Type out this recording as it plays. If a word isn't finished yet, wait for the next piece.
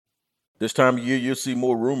This time of year, you'll see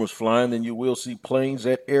more rumors flying than you will see planes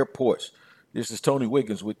at airports. This is Tony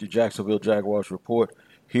Wiggins with the Jacksonville Jaguars report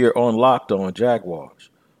here on Locked On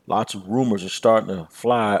Jaguars. Lots of rumors are starting to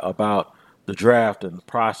fly about the draft and the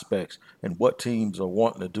prospects and what teams are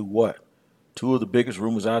wanting to do what. Two of the biggest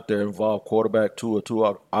rumors out there involve quarterback Tua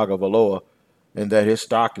Tagovailoa, and that his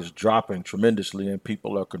stock is dropping tremendously, and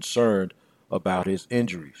people are concerned about his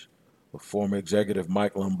injuries. The former executive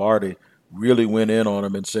Mike Lombardi really went in on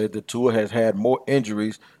him and said that Tua has had more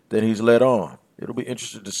injuries than he's let on. It'll be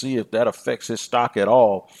interesting to see if that affects his stock at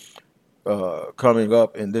all coming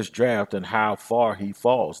up in this draft and how far he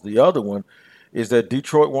falls. The other one is that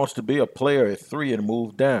Detroit wants to be a player at 3 and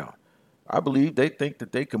move down. I believe they think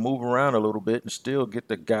that they can move around a little bit and still get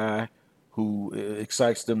the guy who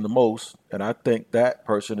excites them the most, and I think that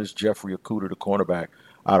person is Jeffrey Okudah, the cornerback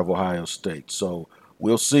out of Ohio State. So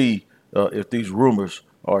we'll see if these rumors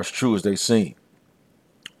are as true as they seem.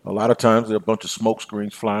 A lot of times there are a bunch of smoke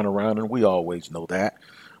screens flying around, and we always know that.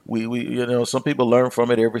 Some people learn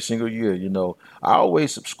from it every single year. I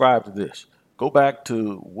always subscribe to this. Go back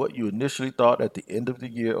to what you initially thought at the end of the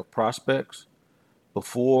year of prospects,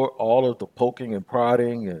 before all of the poking and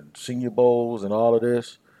prodding and senior bowls and all of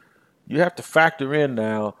this. You have to factor in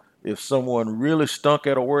now if someone really stunk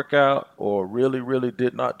at a workout or really, really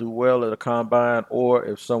did not do well at a combine, or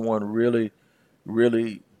if someone really,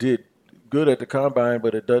 really did good at the combine,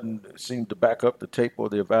 but it doesn't seem to back up the tape or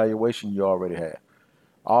the evaluation you already had.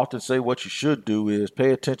 I often say what you should do is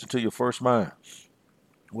pay attention to your first mind.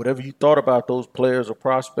 Whatever you thought about those players or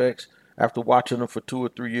prospects after watching them for 2 or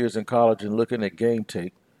 3 years in college and looking at game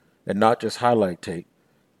tape and not just highlight tape,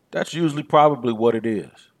 that's usually probably what it is.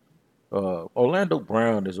 Orlando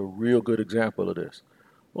Brown is a real good example of this.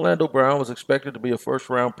 Orlando Brown was expected to be a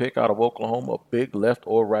first-round pick out of Oklahoma, a big left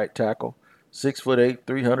or right tackle, 6'8",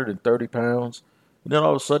 330 pounds. And then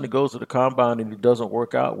all of a sudden he goes to the combine and he doesn't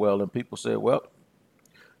work out well, and people say, well,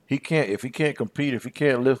 if he can't compete, if he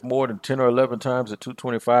can't lift more than 10 or 11 times at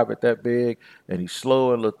 225 at that big, and he's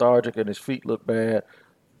slow and lethargic and his feet look bad,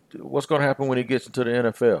 what's going to happen when he gets into the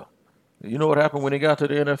NFL? You know what happened when he got to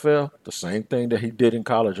the NFL? The same thing that he did in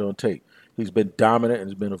college on tape. He's been dominant and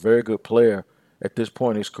has been a very good player at this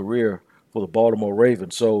point in his career for the Baltimore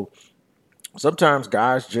Ravens. So sometimes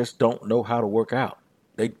guys just don't know how to work out.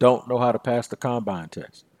 They don't know how to pass the combine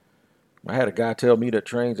test. I had a guy tell me that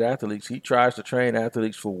trains athletes, he tries to train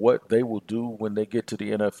athletes for what they will do when they get to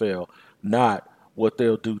the NFL, not what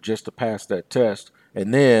they'll do just to pass that test.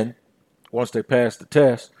 And then once they pass the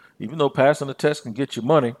test, even though passing the test can get you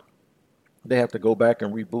money, they have to go back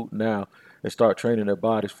and reboot now and start training their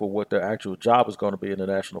bodies for what their actual job is going to be in the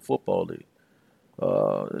National Football League.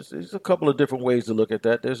 There's a couple of different ways to look at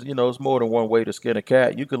that. There's more than one way to skin a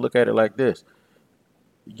cat. You can look at it like this.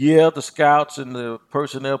 Yeah, the scouts and the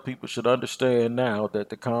personnel people should understand now that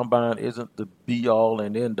the combine isn't the be-all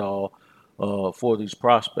and end-all for these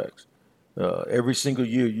prospects. Every single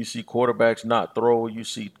year you see quarterbacks not throw. You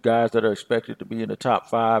see guys that are expected to be in the top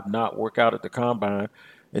 5 not work out at the combine.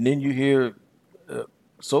 And then you hear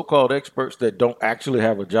so-called experts that don't actually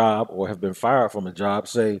have a job or have been fired from a job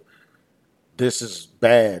say, this is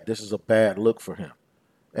bad. This is a bad look for him.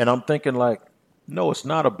 And I'm thinking like, no, it's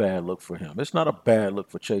not a bad look for him. It's not a bad look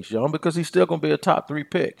for Chase Young because he's still going to be a top 3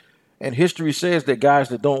 pick. And history says that guys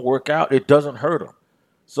that don't work out, it doesn't hurt them.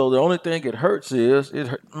 So the only thing it hurts is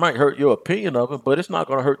might hurt your opinion of him, but it's not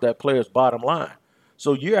going to hurt that player's bottom line.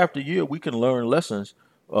 So year after year, we can learn lessons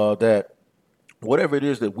that whatever it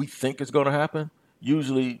is that we think is going to happen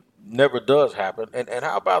usually never does happen. And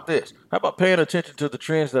how about this? How about paying attention to the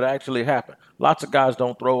trends that actually happen? Lots of guys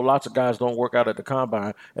don't throw. Lots of guys don't work out at the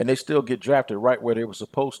combine, and they still get drafted right where they were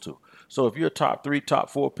supposed to. So if you're a top 3,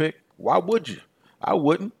 top 4 pick, why would you? I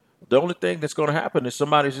wouldn't. The only thing that's going to happen is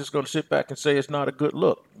somebody's just going to sit back and say it's not a good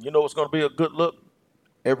look. You know it's going to be a good look?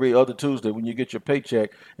 Every other Tuesday when you get your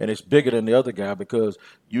paycheck and it's bigger than the other guy because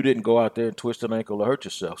you didn't go out there and twist an ankle or hurt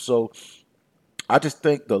yourself. So I just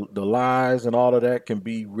think the lies and all of that can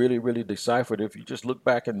be really, really deciphered if you just look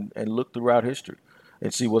back and look throughout history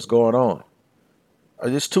and see what's going on.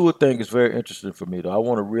 This Tua thing is very interesting for me, though. I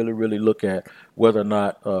want to really, really look at whether or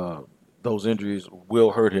not those injuries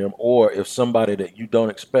will hurt him, or if somebody that you don't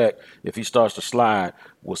expect, if he starts to slide,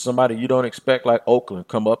 will somebody you don't expect like Oakland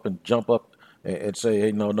come up and jump up and say,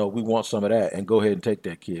 hey, no, we want some of that, and go ahead and take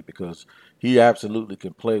that kid because he absolutely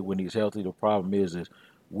can play when he's healthy. The problem is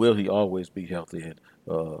will he always be healthy? And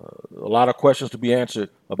a lot of questions to be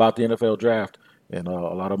answered about the NFL draft, and a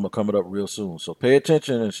lot of them are coming up real soon. So pay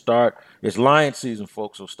attention and start. It's lion season,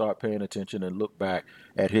 folks, so start paying attention and look back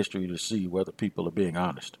at history to see whether people are being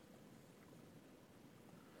honest.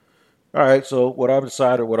 All right, so what I've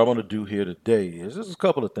decided what I want to do here today is there's a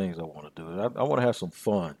couple of things I want to do. I want to have some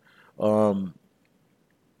fun. Um,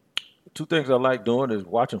 Two things I like doing is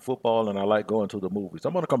watching football and I like going to the movies.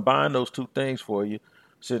 I'm going to combine those two things for you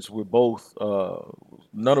since we're both,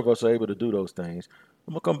 none of us are able to do those things.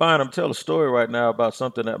 I'm going to combine them, tell a story right now about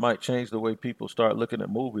something that might change the way people start looking at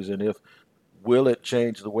movies and if will it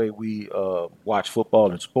change the way we watch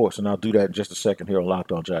football and sports. And I'll do that in just a second here on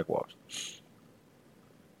Locked On Jaguars.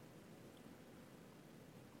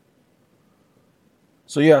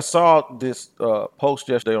 So yeah, I saw this post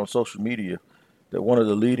yesterday on social media that one of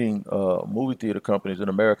the leading movie theater companies in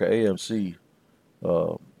America, AMC,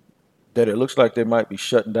 uh, that it looks like they might be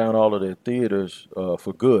shutting down all of their theaters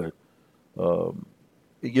for good. Um,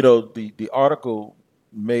 the article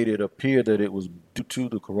made it appear that it was due to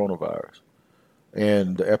the coronavirus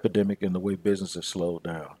and the epidemic and the way business has slowed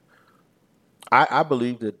down. I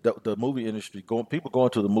believe that the movie industry, people going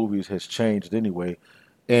to the movies has changed anyway.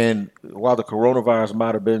 And while the coronavirus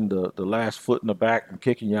might have been the last foot in the back and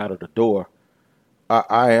kicking you out of the door,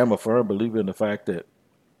 I am a firm believer in the fact that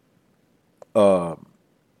um,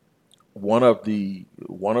 one of the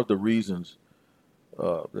reasons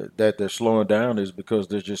that they're slowing down is because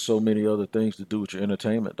there's just so many other things to do with your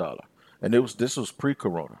entertainment dollar. And this was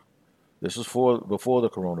pre-corona. This is for before the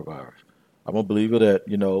coronavirus. I'm a believer that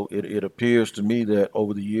it appears to me that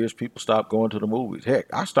over the years people stopped going to the movies. Heck,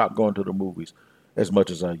 I stopped going to the movies as much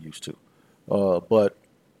as I used to. But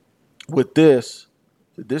with this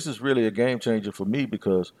is really a game changer for me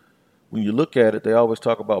because when you look at it, they always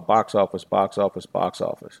talk about box office, box office, box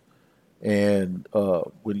office. And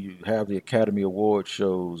when you have the Academy Award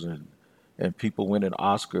shows and people winning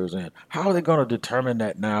Oscars, and how are they going to determine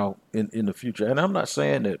that now in the future? And I'm not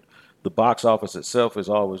saying that the box office itself is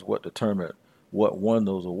always what determined what won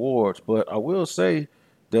those awards, but I will say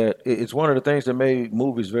that it's one of the things that made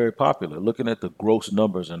movies very popular. Looking at the gross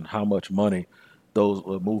numbers and how much money those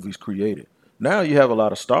movies created. Now you have a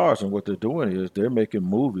lot of stars, and what they're doing is they're making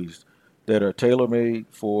movies that are tailor made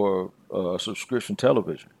for subscription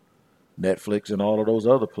television. Netflix, and all of those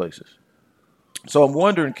other places. So I'm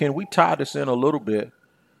wondering, can we tie this in a little bit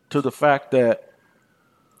to the fact that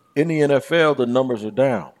in the NFL the numbers are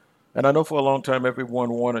down? And I know for a long time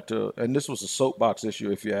everyone wanted to, and this was a soapbox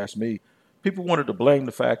issue if you ask me. People wanted to blame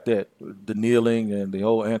the fact that the kneeling and the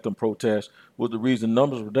whole anthem protest was the reason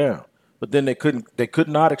numbers were down. But then they could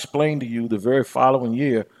not explain to you the very following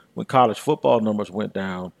year when college football numbers went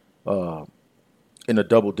down uh, in a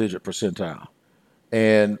double digit percentile.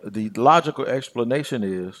 And the logical explanation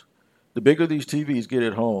is the bigger these TVs get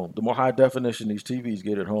at home, the more high definition these TVs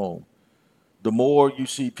get at home, the more you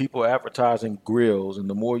see people advertising grills and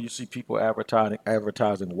the more you see people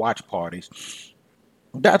advertising watch parties.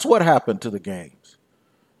 That's what happened to the games.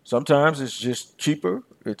 Sometimes it's just cheaper,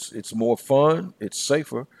 it's more fun, it's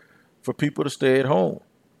safer for people to stay at home.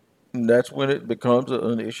 And that's when it becomes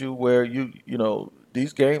an issue where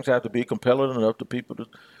these games have to be compelling enough to people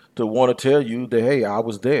to want to tell you that hey, I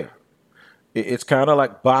was there. It's kind of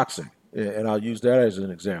like boxing, and I'll use that as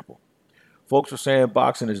an example. Folks are saying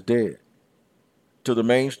boxing is dead. To the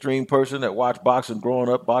mainstream person that watched boxing growing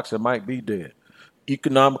up, boxing might be dead.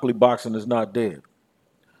 Economically, boxing is not dead.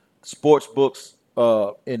 Sports books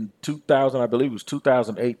in 2000, I believe it was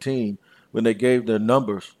 2018, when they gave their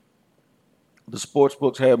numbers, the sports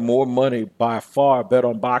books had more money by far bet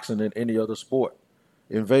on boxing than any other sport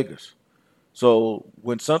in Vegas. So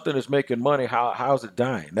when something is making money, how's it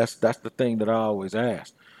dying? That's the thing that I always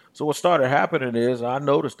ask. So what started happening is I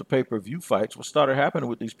noticed the pay-per-view fights. What started happening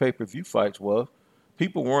with these pay-per-view fights was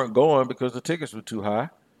people weren't going because the tickets were too high.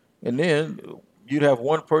 And then you'd have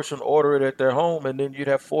one person order it at their home and then you'd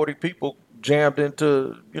have 40 people jammed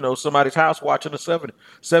into, somebody's house watching a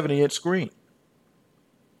 70-inch screen.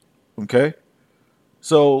 Okay?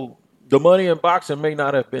 So the money in boxing may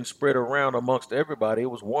not have been spread around amongst everybody.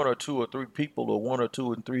 It was one or two or three people, or one or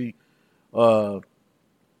two and three uh,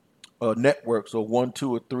 networks, or one,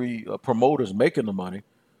 two, or three promoters making the money.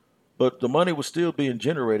 But the money was still being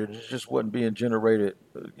generated. It just wasn't being generated,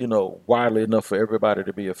 widely enough for everybody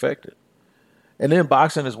to be affected. And then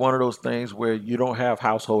boxing is one of those things where you don't have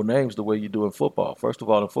household names the way you do in football. First of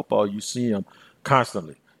all, in football, you see them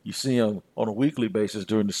constantly. You see them on a weekly basis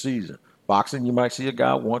during the season. Boxing, you might see a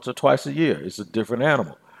guy once or twice a year. It's a different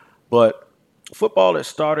animal. But football has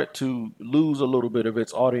started to lose a little bit of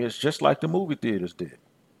its audience, just like the movie theaters did.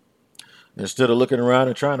 Instead of looking around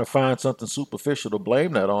and trying to find something superficial to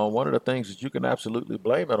blame that on, one of the things that you can absolutely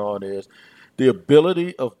blame it on is the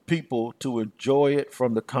ability of people to enjoy it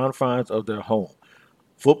from the confines of their home.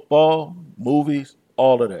 Football, movies,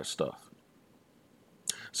 all of that stuff.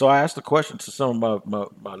 So I asked the question to some of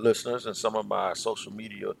my listeners and some of my social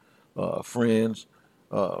media friends.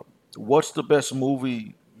 Uh, what's the best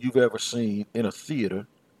movie you've ever seen in a theater?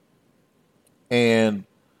 And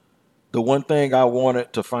the one thing I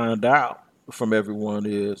wanted to find out from everyone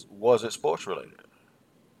is, was it sports related?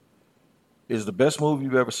 Is the best movie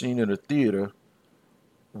you've ever seen in a theater,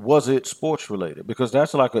 was it sports related? Because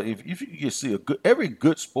that's like if you can see a good every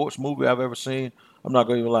good sports movie I've ever seen, I'm not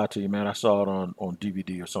gonna even lie to you, man. I saw it on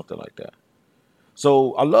DVD or something like that.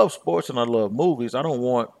 So I love sports and I love movies. I don't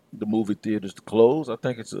want the movie theaters to close. I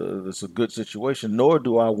think it's a good situation. Nor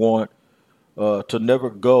do I want to never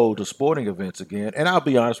go to sporting events again. And I'll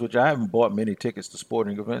be honest with you, I haven't bought many tickets to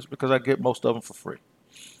sporting events because I get most of them for free.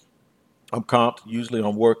 I'm comped. Usually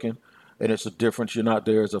I'm working, and it's a difference. You're not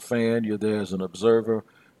there as a fan. You're there as an observer.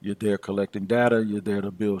 You're there collecting data. You're there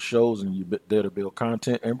to build shows, and you're there to build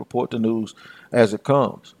content and report the news as it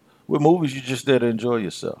comes. With movies, you're just there to enjoy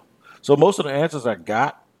yourself. So most of the answers I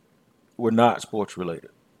got were not sports related.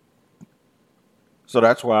 So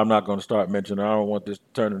that's why I'm not going to start mentioning. I don't want this to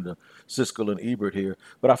turn into Siskel and Ebert here.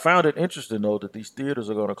 But I found it interesting though that these theaters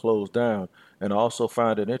are going to close down, and I also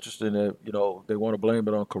find it interesting that they want to blame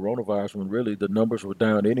it on coronavirus when really the numbers were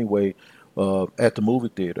down anyway at the movie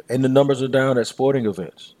theater, and the numbers are down at sporting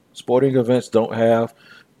events. Sporting events don't have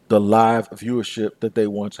the live viewership that they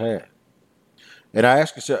once had. And I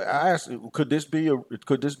asked, could this be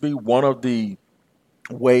one of the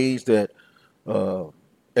ways that uh,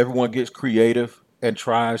 everyone gets creative and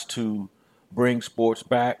tries to bring sports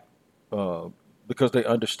back uh, because they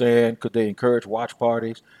understand. Could they encourage watch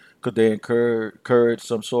parties? Could they encourage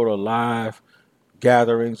some sort of live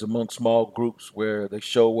gatherings among small groups where they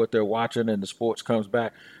show what they're watching and the sports comes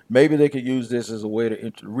back? Maybe they could use this as a way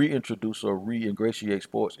to reintroduce or reingratiate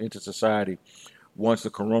sports into society once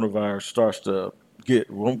the coronavirus starts to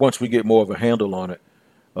once we get more of a handle on it.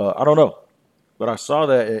 I don't know. But I saw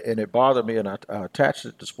that and it bothered me, and I attached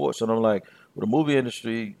it to sports. And I'm like, well, the movie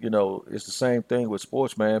industry, it's the same thing with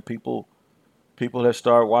sports, man. People have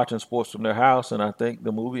started watching sports from their house, and I think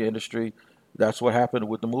the movie industry, that's what happened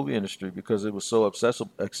with the movie industry because it was so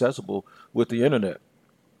accessible with the internet.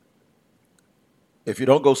 If you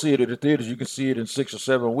don't go see it at the theaters, you can see it in 6 or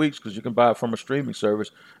 7 weeks because you can buy it from a streaming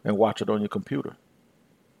service and watch it on your computer.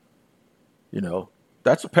 You know,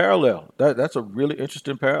 that's a parallel. That's a really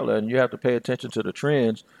interesting parallel, and you have to pay attention to the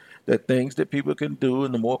trends. That things that people can do,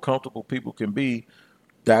 and the more comfortable people can be,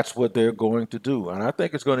 that's what they're going to do. And I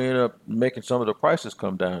think it's going to end up making some of the prices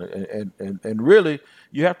come down. And really,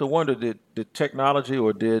 you have to wonder, did technology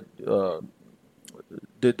or did the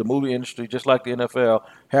movie industry, just like the NFL,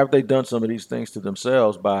 have they done some of these things to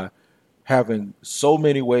themselves by having so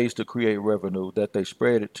many ways to create revenue that they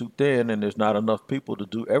spread it too thin and there's not enough people to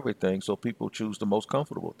do everything, so people choose the most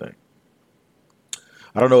comfortable thing.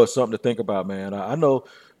 I don't know, it's something to think about, man. I know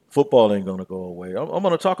football ain't going to go away. I'm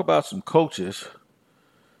going to talk about some coaches,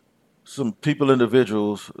 some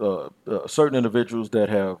individuals, certain individuals that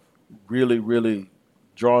have really, really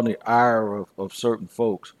drawn the ire of certain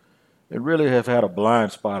folks and really have had a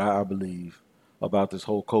blind spot, I believe, about this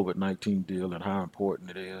whole COVID-19 deal and how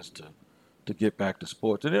important it is to get back to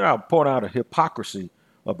sports. And then I'll point out a hypocrisy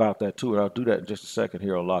about that too, and I'll do that in just a second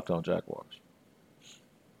here on Locked On Jaguars.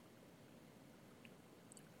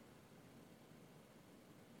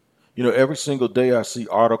 Every single day I see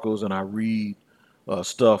articles and I read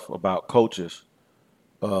stuff about coaches,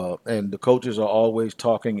 and the coaches are always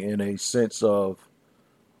talking in a sense of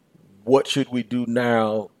what should we do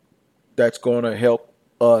now that's going to help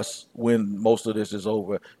us when most of this is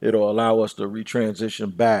over. It'll allow us to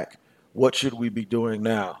retransition back. What should we be doing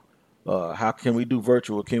now? How can we do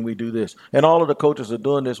virtual? Can we do this? And all of the coaches are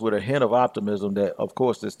doing this with a hint of optimism that, of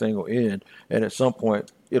course, this thing will end, and at some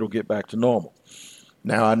point it'll get back to normal.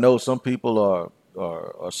 Now, I know some people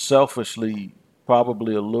are selfishly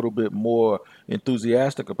probably a little bit more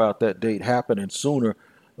enthusiastic about that date happening sooner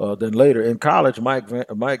than later. In college, Mike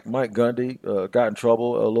Gundy got in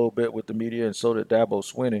trouble a little bit with the media, and so did Dabo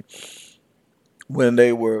Swinney when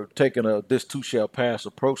they were taking a "this too shall pass"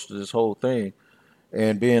 approach to this whole thing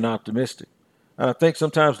and being optimistic. And I think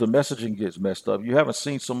sometimes the messaging gets messed up. You haven't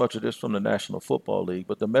seen so much of this from the National Football League,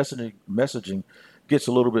 but the messaging gets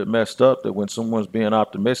a little bit messed up that when someone's being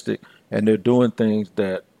optimistic and they're doing things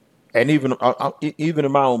that, and even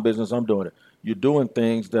in my own business, I'm doing it. You're doing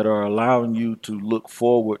things that are allowing you to look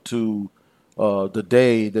forward to the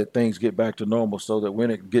day that things get back to normal, so that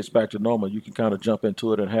when it gets back to normal, you can kind of jump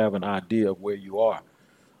into it and have an idea of where you are.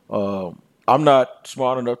 I'm not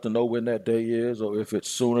smart enough to know when that day is, or if it's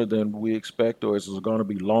sooner than we expect, or is it going to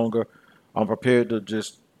be longer. I'm prepared to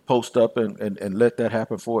just post up and let that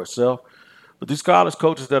happen for itself. But these college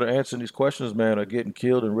coaches that are answering these questions, man, are getting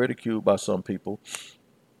killed and ridiculed by some people.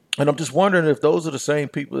 And I'm just wondering if those are the same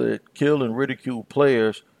people that kill and ridicule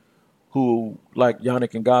players who, like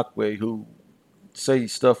Yannick Ngakoue, who say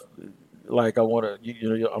stuff like I want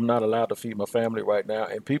to, I'm not allowed to feed my family right now,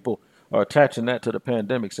 and people are attaching that to the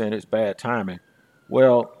pandemic, saying it's bad timing.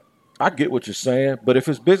 Well, I get what you're saying, but if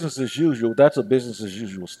it's business as usual, that's a business as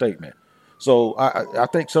usual statement. So I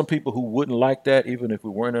think some people who wouldn't like that, even if we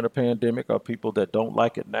weren't in a pandemic, are people that don't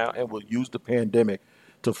like it now and will use the pandemic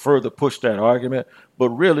to further push that argument. But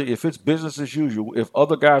really, if it's business as usual, if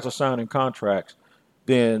other guys are signing contracts,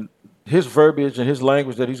 then his verbiage and his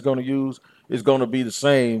language that he's going to use is going to be the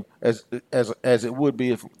same as it would be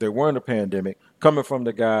if there weren't a pandemic, coming from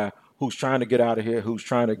the guy who's trying to get out of here, who's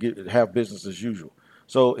trying to have business as usual.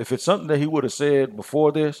 So if it's something that he would have said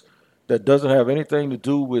before this that doesn't have anything to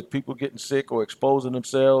do with people getting sick or exposing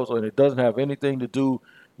themselves, or it doesn't have anything to do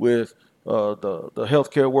with the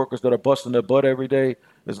healthcare workers that are busting their butt every day,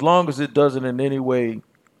 as long as it doesn't in any way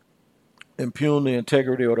impugn the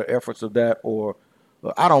integrity or the efforts of that, or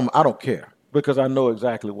I don't care, because I know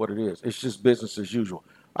exactly what it is. It's just business as usual.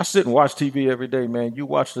 I sit and watch TV every day, man. You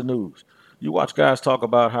watch the news. You watch guys talk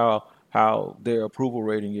about how their approval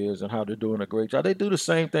rating is and how they're doing a great job. They do the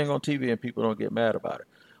same thing on TV and people don't get mad about it.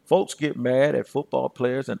 Folks get mad at football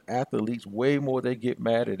players and athletes way more than they get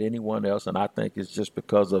mad at anyone else, and I think it's just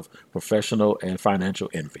because of professional and financial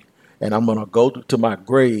envy. And I'm going to go to my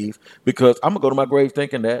grave, because I'm going to go to my grave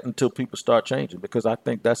thinking that until people start changing, because I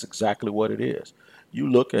think that's exactly what it is. You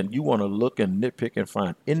look and you want to look and nitpick and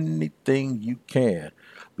find anything you can,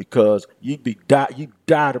 because you die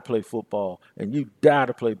to play football and you die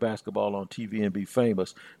to play basketball on TV and be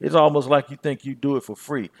famous. It's almost like you think you do it for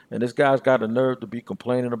free. And this guy's got a nerve to be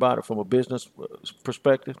complaining about it from a business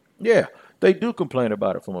perspective. Yeah, they do complain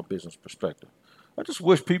about it from a business perspective. I just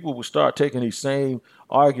wish people would start taking these same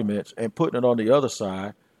arguments and putting it on the other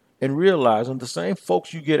side, and realizing the same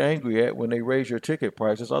folks you get angry at when they raise your ticket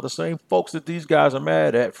prices are the same folks that these guys are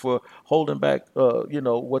mad at for holding back,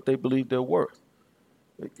 what they believe they're worth.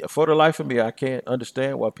 For the life of me, I can't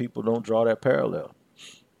understand why people don't draw that parallel.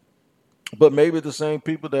 But maybe the same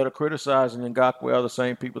people that are criticizing Ngakoue are the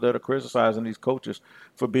same people that are criticizing these coaches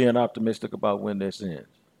for being optimistic about when this ends.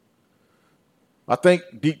 I think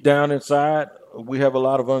deep down inside, we have a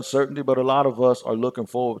lot of uncertainty, but a lot of us are looking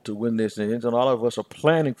forward to when this ends, and a lot of us are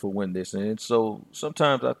planning for when this ends. So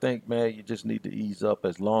sometimes I think, man, you just need to ease up,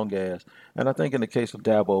 as long as, and I think in the case of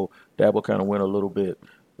Dabo kind of went a little bit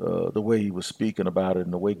the way he was speaking about it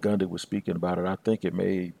and the way Gundy was speaking about it. I think it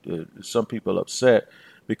made some people upset,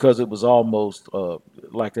 because it was almost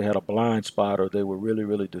like they had a blind spot, or they were really,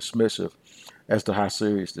 really dismissive as to how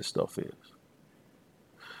serious this stuff is.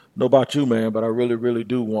 Know about you, man, but I really, really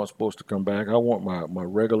do want sports to come back. I want my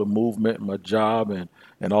regular movement, my job,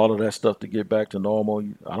 and all of that stuff to get back to normal.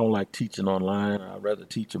 I don't like teaching online. I'd rather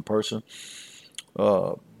teach in person.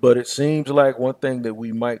 But it seems like one thing that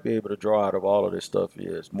we might be able to draw out of all of this stuff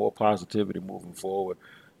is more positivity moving forward,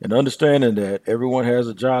 and understanding that everyone has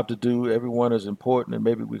a job to do, everyone is important, and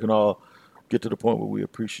maybe we can all get to the point where we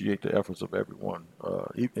appreciate the efforts of everyone,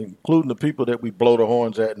 including the people that we blow the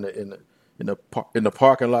horns at in the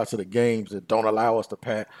parking lots of the games, that don't allow us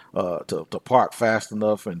to park fast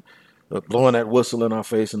enough, and blowing that whistle in our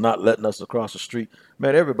face and not letting us across the street.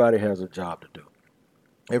 Man, everybody has a job to do.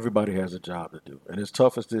 Everybody has a job to do. And as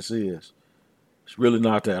tough as this is, it's really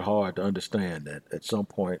not that hard to understand that at some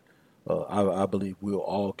point, I believe we'll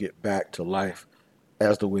all get back to life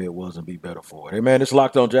as the way it was and be better for it. Hey, man, it's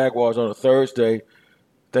Locked On Jaguars on a Thursday.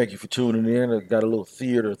 Thank you for tuning in. I got a little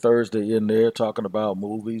theater Thursday in there, talking about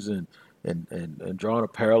movies and drawing a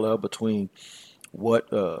parallel between what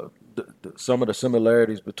some of the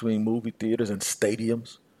similarities between movie theaters and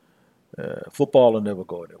stadiums. Football will never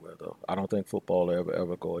go anywhere, though. I don't think football will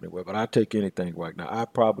ever go anywhere. But I'd take anything right now.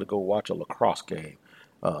 I'd probably go watch a lacrosse game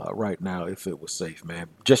right now if it was safe, man,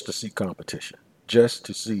 just to see competition. Just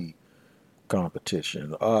to see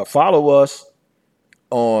competition. Follow us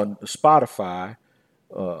on Spotify.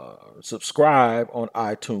 Subscribe on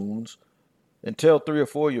iTunes. And tell 3 or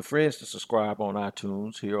 4 of your friends to subscribe on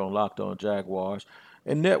iTunes here on Locked On Jaguars.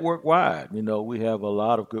 And network wide, we have a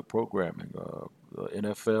lot of good programming.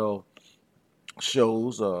 NFL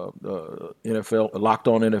shows, NFL, Locked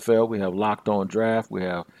On NFL. We have Locked On Draft. We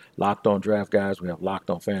have Locked On Draft Guys. We have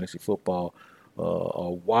Locked On Fantasy Football.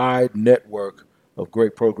 A wide network of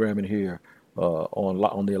great programming here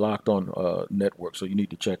on the Locked On network. So you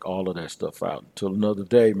need to check all of that stuff out. Until another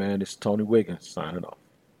day, man, this is Tony Wiggins signing off.